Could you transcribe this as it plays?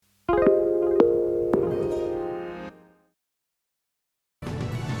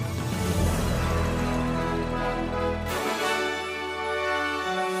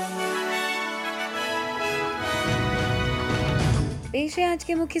पेश है आज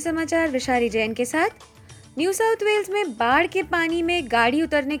के मुख्य समाचार विशारी जैन के साथ। न्यू साउथ वेल्स में बाढ़ के पानी में गाड़ी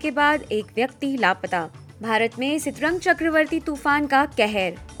उतरने के बाद एक व्यक्ति लापता। भारत में सितरंग चक्रवर्ती तूफान का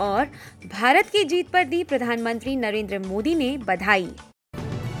कहर और भारत की जीत पर दी प्रधानमंत्री नरेंद्र मोदी ने बधाई।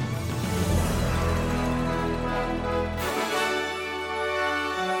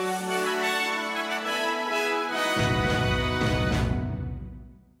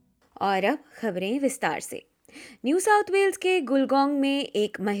 और अब खबरें विस्तार से। न्यू साउथ वेल्स के गुलगोंग में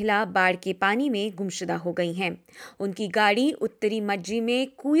एक महिला बाढ़ के पानी में गुमशुदा हो गई हैं। उनकी गाड़ी उत्तरी मज्जी में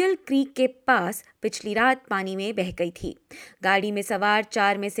कुयल क्रीक के पास पिछली रात पानी में बह गई थी। गाड़ी में सवार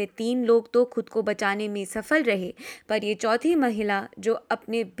 4 में से 3 लोग तो खुद को बचाने में सफल रहे, पर ये चौथी महिला, जो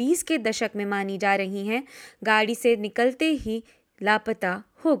अपने 20 के दशक में मानी जा रही हैं, गाड़ी से निकलते ही लापता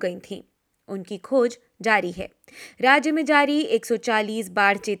हो गई थीं। उनकी खोज जारी है। राज्य में जारी 140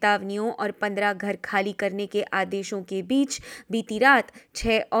 बाढ़ चेतावनियों और 15 घर खाली करने के आदेशों के बीच बीती रात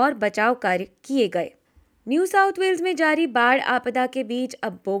 6 और बचाव कार्य किए गए। न्यू साउथ वेल्स में जारी बाढ़ आपदा के बीच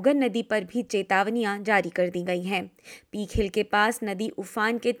अब बोगन नदी पर भी चेतावनियां जारी कर दी गई हैं। पीक हिल के पास नदी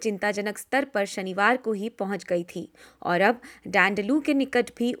उफान के चिंताजनक स्तर पर शनिवार को ही पहुंच गई थी और अब डैंडलू के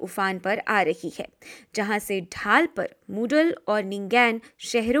निकट भी उफान पर आ रही है, जहां से ढाल पर मूडल और निंगैन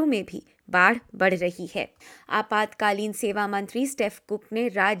शहरों में भी बाढ़ बढ़ रही है। आपातकालीन सेवा मंत्री स्टेफ कुक ने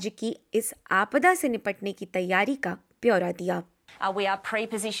राज्य की इस आपदा से निपटने की तैयारी का ब्यौरा दिया। We are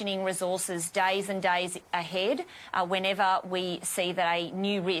pre-positioning resources days and days ahead whenever we see that a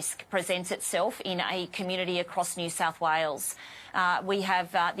new risk presents itself in a community across New South Wales. We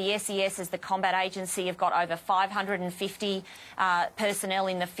have the SES as the combat agency have got over 550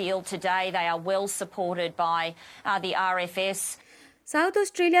 personnel in the field today. They are well supported by the RFS. South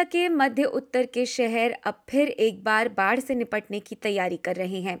Australia के मध्य उत्तर के शहर अब फिर एक बार बाढ़ से निपटने की तैयारी कर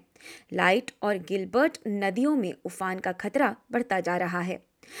रहे हैं। लाइट और गिलबर्ट नदियों में उफान का खतरा बढ़ता जा रहा है।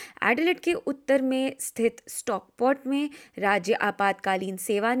 एडिलेड के उत्तर में स्थित स्टॉकपोर्ट में राज्य आपातकालीन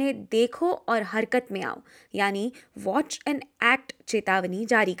सेवा ने देखो और हरकत में आओ यानी वॉच एंड एक्ट चेतावनी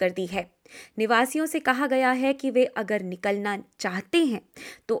जारी कर दी है। निवासियों से कहा गया है कि वे अगर निकलना चाहते हैं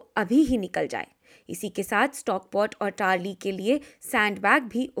तो अभी ही निकल जाए। इसी के साथ स्टॉकपोर्ट और टार्ली के लिए सैंडबैग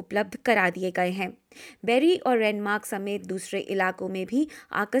भी उपलब्ध करा दिए गए हैं। बेरी और रेनमार्क समेत दूसरे इलाकों में भी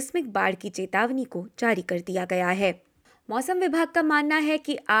आकस्मिक बाढ़ की चेतावनी को जारी कर दिया गया है। मौसम विभाग का मानना है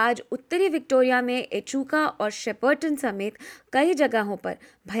कि आज उत्तरी विक्टोरिया में एचूका और शेपर्टन समेत कई जगहों पर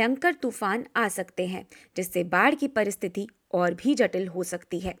भयंकर तूफान आ सकते हैं, जिससे बाढ़ की परिस्थिति और भी जटिल हो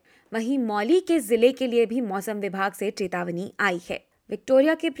सकती है। वहीं मॉली के जिले के लिए भी मौसम विभाग से चेतावनी आई है।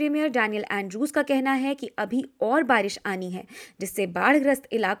 विक्टोरिया के प्रीमियर डैनियल एंड्रूज का कहना है कि अभी और बारिश आनी है, जिससे बाढ़ग्रस्त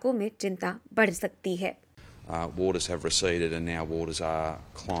इलाकों में चिंता बढ़ सकती है। Waters have receded and now waters are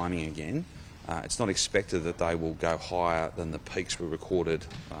climbing again. It's not expected that they will go higher than the peaks we recorded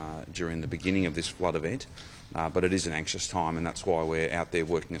during the beginning of this flood event, but it is an anxious time, and that's why we're out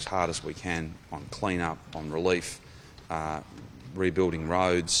there working as hard as we can on clean-up, on relief, rebuilding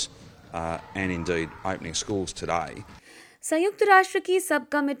roads, and indeed opening schools today. संयुक्त राष्ट्र की sub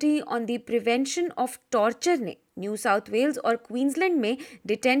committee on the prevention of torture ने New South Wales और Queensland में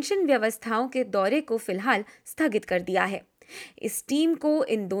detention व्यवस्थाओं के दौरे को फिलहाल स्थगित कर दिया है। इस टीम को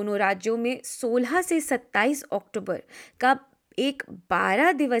इन दोनों राज्यों में 16 से 27 अक्टूबर का एक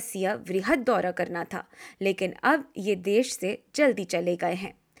 12 दिवसीय वृहद दौरा करना था, लेकिन अब ये देश से जल्दी चले गए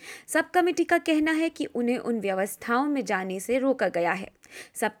हैं। सब कमेटी का कहना है कि उन्हें उन व्यवस्थाओं में जाने से रोका गया है।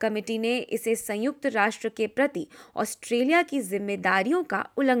 सब कमेटी ने इसे संयुक्त राष्ट्र के प्रति ऑस्ट्रेलिया की जिम्मेदारियों का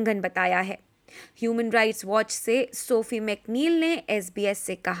उल्लंघन बताया है। ह्यूमन राइट्स वॉच से सोफी मैकनील ने SBS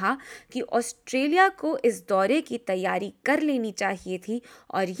से कहा कि ऑस्ट्रेलिया को इस दौरे की तैयारी कर लेनी चाहिए थी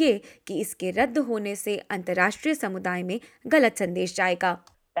और ये कि इसके रद्द होने से अंतर्राष्ट्रीय समुदाय में गलत संदेश जाएगा।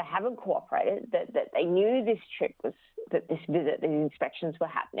 They haven't cooperated, that they knew this trip was, that this visit, these inspections were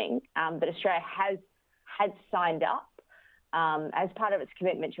happening, but Australia had signed up as part of its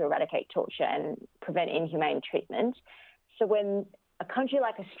commitment to eradicate torture and prevent inhumane treatment. So when a country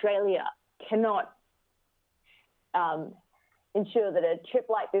like Australia cannot ensure that a trip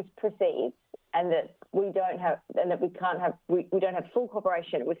like this proceeds and that we don't have full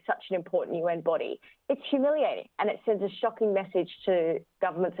cooperation with such an important UN body, it's humiliating and it sends a shocking message to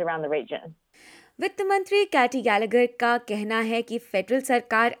governments around the region. वित्त मंत्री Katie गैलागर का कहना है कि federal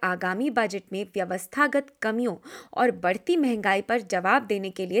सरकार आगामी budget में व्यवस्थागत कमियों और बढ़ती महंगाई पर जवाब देने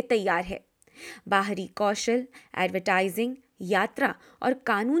के लिए तैयार है। बाहरी कौशल, एडवर्टाइजिंग, यात्रा और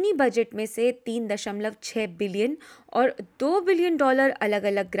कानूनी बजट में से 3.6 बिलियन और $2 बिलियन अलग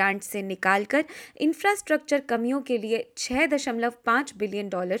अलग ग्रांट से निकालकर इंफ्रास्ट्रक्चर कमियों के लिए $6.5 बिलियन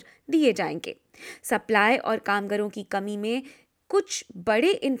दिए जाएंगे। सप्लाई और कामगारों की कमी में कुछ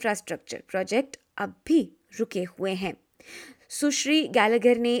बड़े इंफ्रास्ट्रक्चर प्रोजेक्ट अब भी रुके हुए हैं। सुश्री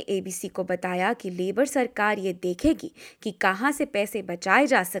गैलागर ने एबीसी को बताया कि लेबर सरकार ये देखेगी कि कहां से पैसे बचाए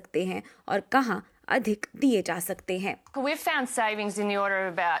जा सकते हैं और कहां अधिक दिए जा सकते हैं। We've found savings in the order of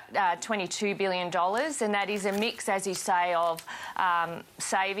about $22 billion, and that is a mix, as you say, of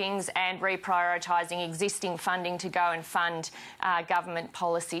savings and reprioritising existing funding to go and fund government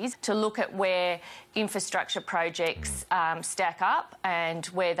policies, to look at where infrastructure projects stack up and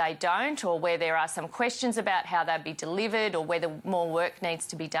where they don't, or where there are some questions about how they'll be delivered or whether more work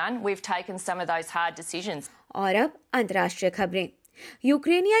needs to be done. We've taken some of those hard decisions. और अब अंतर्राष्ट्रीय खबरें।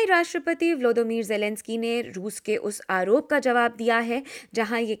 यूक्रेनियाई राष्ट्रपति Vladimir Zelensky ने रूस के उस आरोप का जवाब दिया है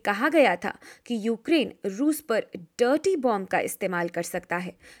जहां ये कहा गया था कि यूक्रेन रूस पर डर्टी बॉम्ब का इस्तेमाल कर सकता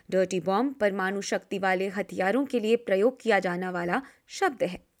है। डर्टी बॉम्ब परमाणु शक्ति वाले हथियारों के लिए प्रयोग किया जाने वाला शब्द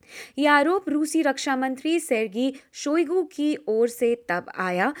है। ये आरोप रूसी रक्षा मंत्री सेर्गी शोइगु की ओर से तब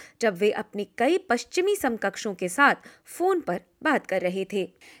आया जब वे अपने कई पश्चिमी समकक्षों के साथ फोन पर बात कर रहे थे।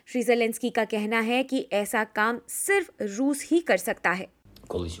 श्री ज़ेलेंस्की का कहना है कि ऐसा काम सिर्फ रूस ही कर सकता है।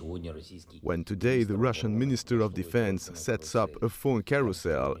 When today the Russian Minister of Defense sets up a phone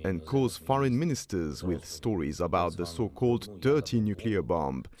carousel and calls foreign ministers with stories about the so-called dirty nuclear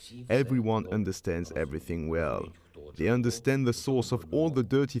bomb, everyone understands everything well. They understand the source of all the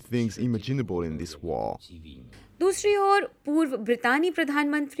dirty things imaginable in this war. दूसरी ओर पूर्व ब्रितानी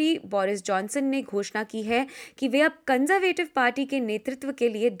प्रधानमंत्री Boris Johnson ने घोषणा की है कि वे अब कंजर्वेटिव पार्टी के नेतृत्व के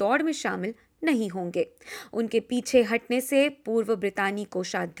लिए दौड़ में शामिल नहीं होंगे। उनके पीछे हटने से पूर्व ब्रितानी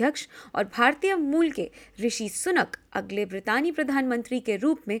कोषाध्यक्ष और भारतीय मूल के ऋषि सुनक अगले ब्रितानी प्रधानमंत्री के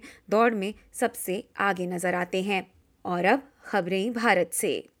रूप में दौड़ में सबसे आगे नजर आते हैं। और अब खबरें भारत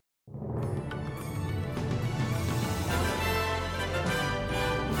से।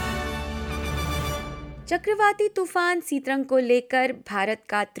 चक्रवाती तूफान सीतरंग को लेकर भारत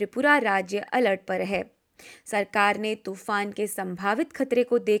का त्रिपुरा राज्य अलर्ट पर है। सरकार ने तूफान के संभावित खतरे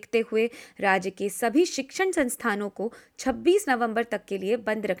को देखते हुए राज्य के सभी शिक्षण संस्थानों को 26 नवंबर तक के लिए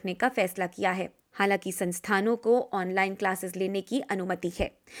बंद रखने का फैसला किया है। हालांकि संस्थानों को ऑनलाइन क्लासेस लेने की अनुमति है।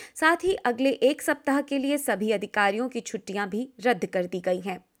 साथ ही अगले एक सप्ताह के लिए सभी अधिकारियों की छुट्टियां भी रद्द कर दी गई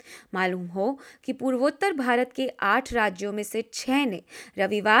हैं। मालूम हो कि पूर्वोत्तर भारत के 8 राज्यों में से 6 ने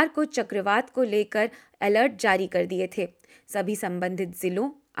रविवार को चक्रवात को लेकर अलर्ट जारी कर दिए थे। सभी संबंधित जिलों,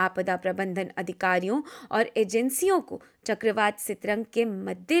 आपदा प्रबंधन अधिकारियों और एजेंसियों को चक्रवात सीतरंग के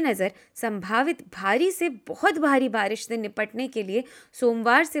मद्देनजर संभावित भारी से बहुत भारी बारिश से निपटने के लिए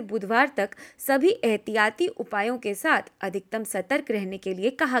सोमवार से बुधवार तक सभी एहतियाती उपायों के साथ अधिकतम सतर्क रहने के लिए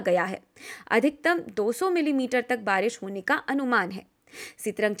कहा गया है। अधिकतम 200 मिलीमीटर तक बारिश होने का अनुमान है।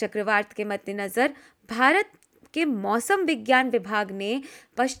 सीतरंग चक्रवात के मद्देनजर भारत के मौसम विज्ञान विभाग ने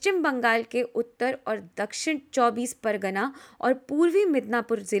पश्चिम बंगाल के उत्तर और दक्षिण 24 परगना और पूर्वी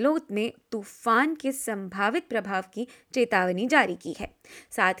मिदनापुर जिलों में तूफान के संभावित प्रभाव की चेतावनी जारी की है।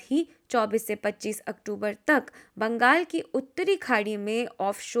 साथ ही 24 से 25 अक्टूबर तक बंगाल की उत्तरी खाड़ी में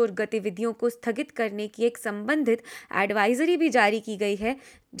ऑफशोर गतिविधियों को स्थगित करने की एक संबंधित एडवाइजरी भी जारी की गई है,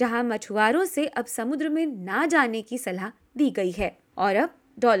 जहां मछुआरों से अब समुद्र में ना जाने की सलाह दी गई है। और अब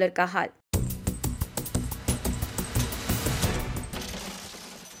डॉलर का हाल।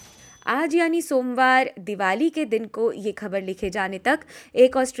 आज यानी सोमवार दिवाली के दिन को ये खबर लिखे जाने तक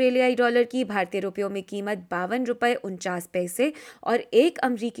एक ऑस्ट्रेलियाई डॉलर की भारतीय रुपयों में कीमत 52 रुपये 49 पैसे और एक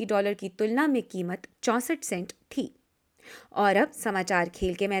अमरीकी डॉलर की तुलना में कीमत 64 सेंट थी। और अब समाचार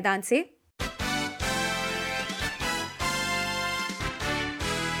खेल के मैदान से।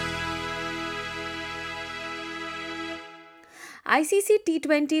 आईसीसी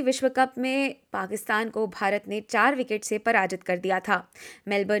टी20 विश्व कप में पाकिस्तान को भारत ने 4 विकेट से पराजित कर दिया था।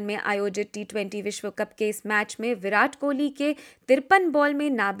 मेलबर्न में आयोजित टी20 विश्व कप के इस मैच में विराट कोहली के 53 बॉल में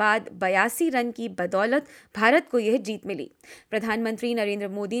नाबाद 82 रन की बदौलत भारत को यह जीत मिली। प्रधानमंत्री नरेंद्र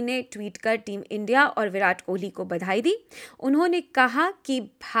मोदी ने ट्वीट कर टीम इंडिया और विराट कोहली को बधाई दी। उन्होंने कहा कि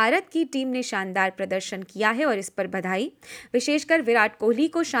भारत की टीम ने शानदार प्रदर्शन किया है और इस पर बधाई। विशेषकर विराट कोहली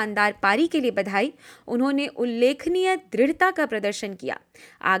को शानदार पारी के लिए बधाई। उन्होंने उल्लेखनीय दृढ़ता का प्रदर्शन किया।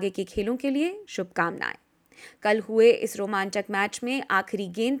 आगे के खेलों के लिए शुभकामनाएं। कल हुए इस रोमांचक मैच में आखिरी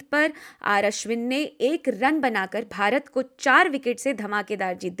गेंद पर आर अश्विन ने 1 रन बनाकर भारत को 4 विकेट से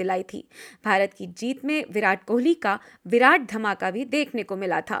धमाकेदार जीत दिलाई थी। भारत की जीत में विराट कोहली का विराट धमाका भी देखने को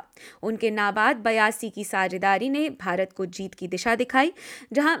मिला था। उनके नाबाद 82 की साझेदारी ने भारत को जीत की दिशा दिखाई,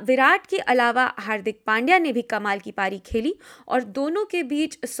 जहां विराट के अलावा हार्दिक पांड्या ने भी कमाल की पारी खेली और दोनों के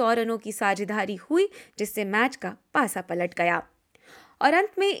बीच 100 रनों की साझेदारी हुई, जिससे मैच का पासा पलट गया। और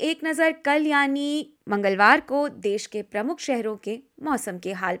अंत में एक नज़र कल यानी मंगलवार को देश के प्रमुख शहरों के मौसम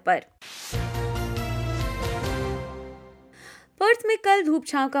के हाल पर। पर्थ में कल धूप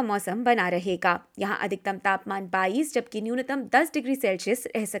छांव का मौसम बना रहेगा। यहां अधिकतम तापमान 22 जबकि न्यूनतम 10 डिग्री सेल्सियस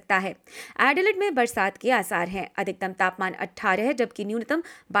रह सकता है। एडिलेड में बरसात के आसार हैं। अधिकतम तापमान 18 जबकि न्यूनतम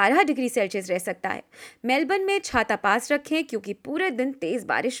 12 डिग्री सेल्सियस रह सकता है। मेलबर्न में छाता पास रखें क्योंकि पूरे दिन तेज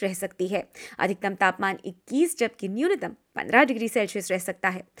बारिश रह सकती है। अधिकतम तापमान 21 जबकि न्यूनतम 15 डिग्री सेल्सियस रह सकता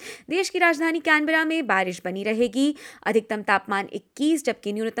है। देश की राजधानी कैनबरा में बारिश बनी रहेगी। अधिकतम तापमान 21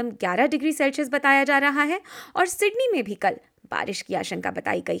 जबकि न्यूनतम 11 डिग्री सेल्सियस बताया जा रहा है और सिडनी में भी कल बारिश की आशंका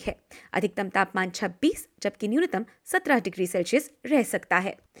बताई गई है। अधिकतम तापमान 26 जबकि न्यूनतम 17 डिग्री सेल्सियस रह सकता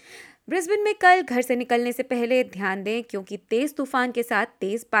है। ब्रिस्बेन में कल घर से निकलने से पहले ध्यान दें क्योंकि तेज तूफान के साथ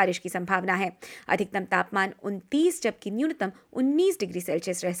तेज बारिश की संभावना है। अधिकतम तापमान 29 जबकि न्यूनतम 19 डिग्री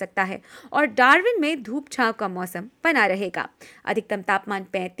सेल्सियस रह सकता है और डार्विन में धूप छांव का मौसम बना रहेगा। अधिकतम तापमान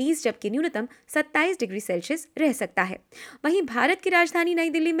 35 जबकि न्यूनतम 27 डिग्री सेल्सियस रह सकता है। वहीं भारत की राजधानी नई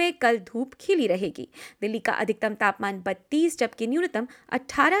दिल्ली में कल धूप खिली रहेगी। दिल्ली का अधिकतम तापमान 32 जबकि न्यूनतम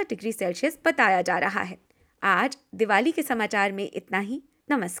 18 डिग्री सेल्सियस बताया जा रहा है। आज दिवाली के समाचार में इतना ही।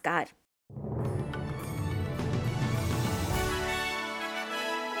 नमस्कार।